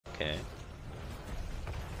Okay.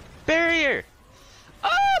 Barrier!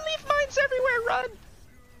 Oh, leave mines everywhere, run!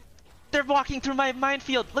 They're walking through my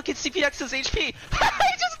minefield. Look at CPX's HP. He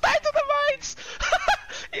just died to the mines.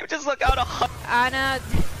 You just look out Anna,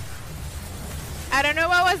 I don't know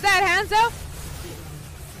what was that. Hands up.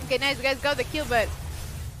 Okay, nice. You guys got the kill, but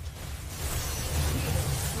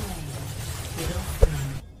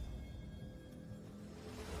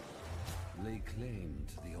lay claim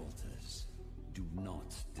to the altars. Do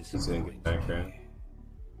not He's gonna disappoint. get back, right?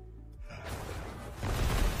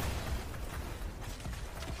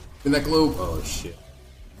 In that globe! Oh shit.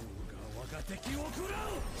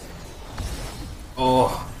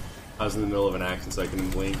 Oh! I was in the middle of an action so I couldn't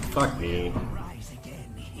blink. Fuck me.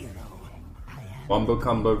 Wombo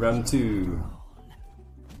combo run 2.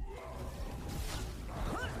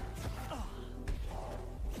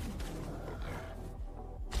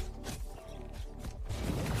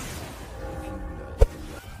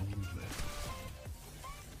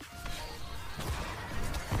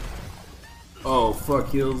 Oh, fuck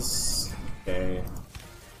heals. Okay.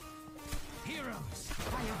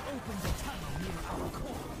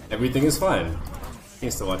 Everything is fine. He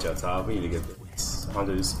needs to watch out top. We need to get this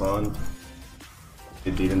onto his spawn.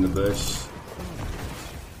 Get beat in the bush.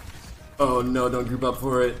 Oh no, don't group up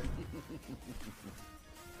for it.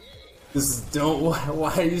 This is don't.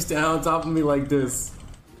 Why are you standing on top of me like this?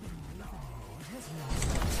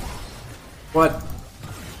 What?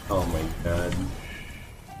 Oh my god.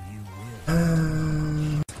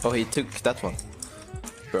 Oh, he took that one.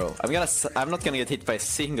 Bro, I'm not gonna get hit by a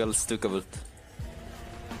single Stuka bolt.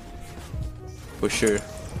 For sure.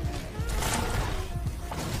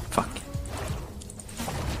 Fuck.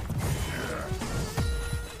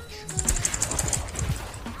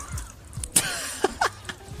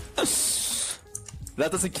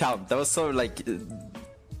 That doesn't count. That was so like...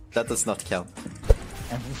 that does not count.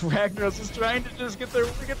 And Ragnaros is trying to just get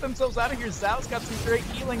themselves out of here. Zhao's got some great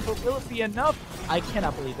healing, but will it be enough? I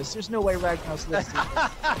cannot believe this. There's no way Ragnaros lives through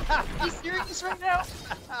this. Are you serious right now?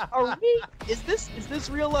 Are we? Is this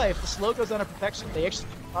real life? The slow goes on a protection. They actually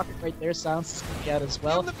pocket right there. Silence is coming out as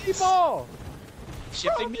well. Kill the people!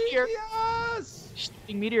 Shifting meteor.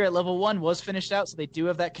 Shifting meteor at level 1 was finished out, so they do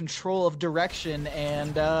have that control of direction,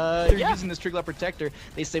 and they're using this Triglav Protector.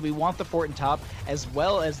 They say we want the fort in top as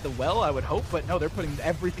well as the well, I would hope, but no, they're putting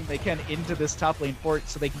everything they can into this top lane fort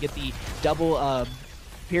so they can get the double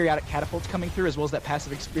periodic catapults coming through as well as that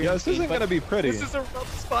passive experience. Yeah, this isn't going to be pretty. This is a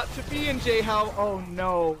rough spot to be in, J-How. Oh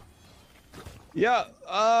no. Yeah,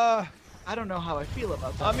 I don't know how I feel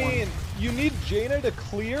about that. I mean, you need Jaina to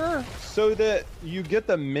clear so that you get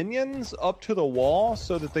the minions up to the wall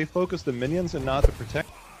so that they focus the minions and not the protect.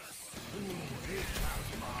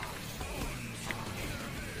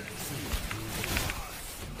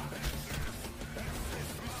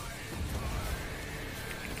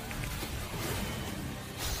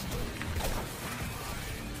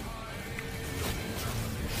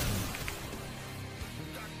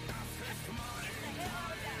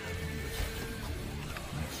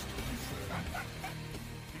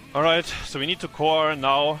 Alright, so we need to core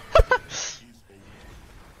now.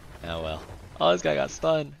 Oh well. Oh, this guy got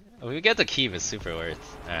stunned. If we get the keep, it's super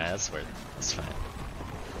worth. Alright, that's worth. That's fine.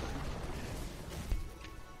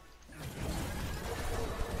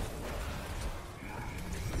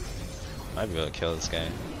 Might be able to kill this guy.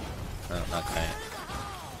 No, not quite.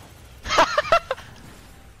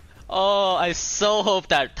 Oh, I so hope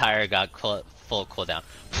that tire got full cooldown.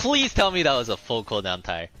 Please tell me that was a full cooldown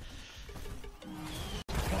tire.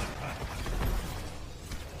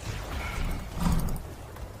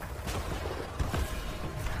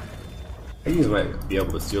 I think you might be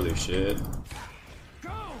able to steal their shit.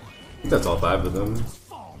 I think that's all 5 of them.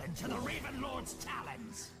 Fall into the Raven Lord's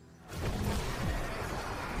talons.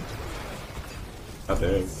 Not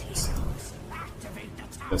there.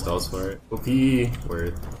 Just all for it. OP!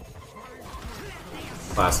 Word.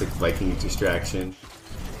 Classic Viking distraction.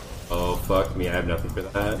 Oh fuck me, I have nothing for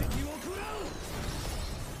that.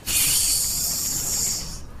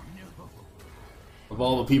 Of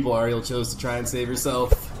all the people Ariel chose to try and save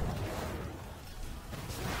herself.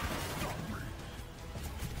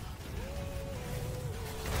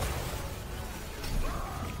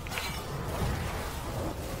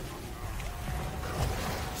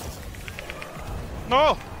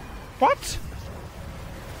 No! What?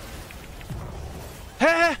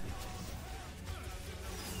 Hey!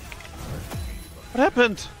 What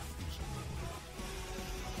happened?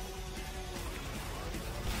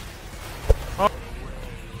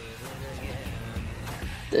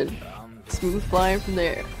 Then smooth flying from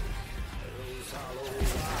there.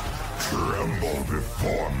 Tremble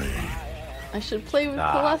before me. I should play with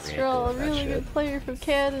cholesterol, a really good player from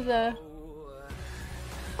Canada.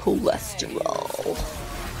 Cholesterol.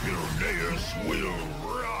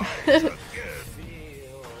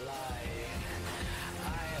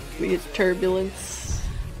 We get turbulence.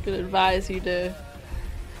 Gonna advise you to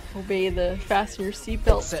obey the fasten your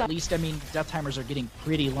seatbelt. At least, I mean, death timers are getting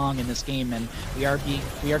pretty long in this game, and we are going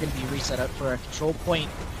to be reset up for a control point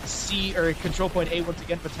C or control point A once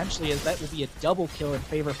again potentially, as that will be a double kill in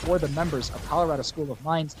favor for the members of Colorado School of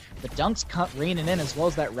Mines. The dunks raining in, as well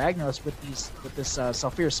as that Ragnaros with this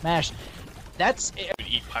Sulfur Smash. That's it. Would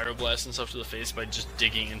eat Pyroblast and stuff to the face by just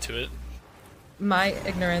digging into it. My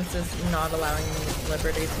ignorance is not allowing me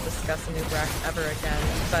liberty to discuss a new Brack ever again,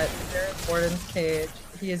 but here in Warden's cage,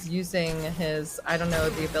 he is using his, I don't know,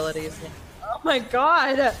 the abilities. Oh my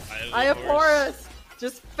god! Iophorus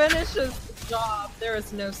just finishes the job. There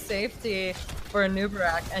is no safety for a new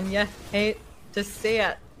Brack, and you hate to see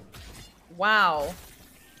it. Wow.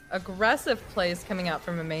 Aggressive plays coming out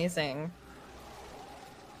from Amazing.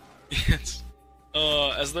 Yes.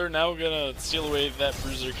 As they're now gonna steal away that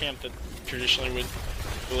Bruiser camp that traditionally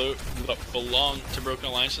would belong to Broken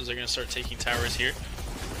Alliances. They're gonna start taking towers here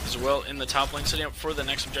as well in the top lane, setting up for the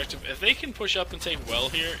next objective. If they can push up and take well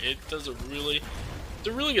here, it does it's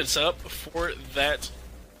a really good setup for that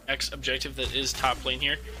X objective that is top lane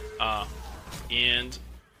here. And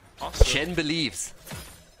also Chen believes.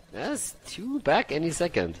 Yes, 2 back any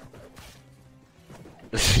second.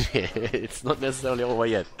 It's not necessarily over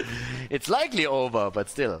yet. It's likely over, but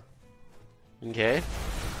still. Okay.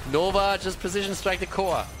 Nova just precision strike the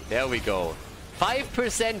core. There we go.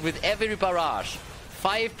 5% with every barrage.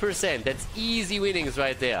 5%. That's easy winnings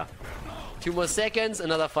right there. 2 more seconds,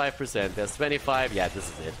 another 5%. There's 25. Yeah,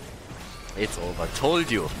 this is it. It's over.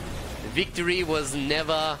 Told you. The victory was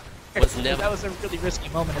never... That was a really risky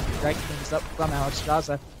moment as we dragged things up from Alex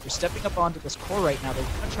Jaza. They're stepping up onto this core right now. They're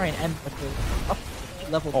going to try and end with the up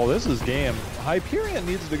level. Oh, this is game. Hyperion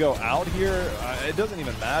needs to go out here. It doesn't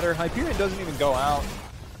even matter. Hyperion doesn't even go out.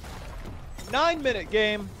 9-minute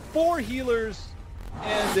game, 4 healers,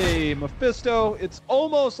 and a Mephisto. It's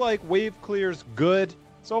almost like wave clear's good.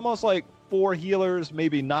 It's almost like 4 healers,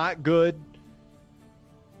 maybe not good.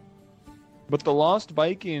 But the Lost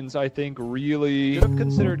Vikings, I think, really should have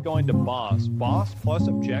considered going to boss. Boss plus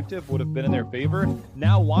objective would have been in their favor.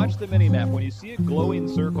 Now watch the minimap. When you see a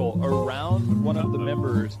glowing circle around one of the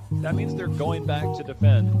members, that means they're going back to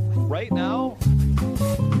defend. Right now,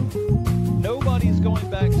 nobody's going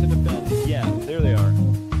back to defend yet. There they are.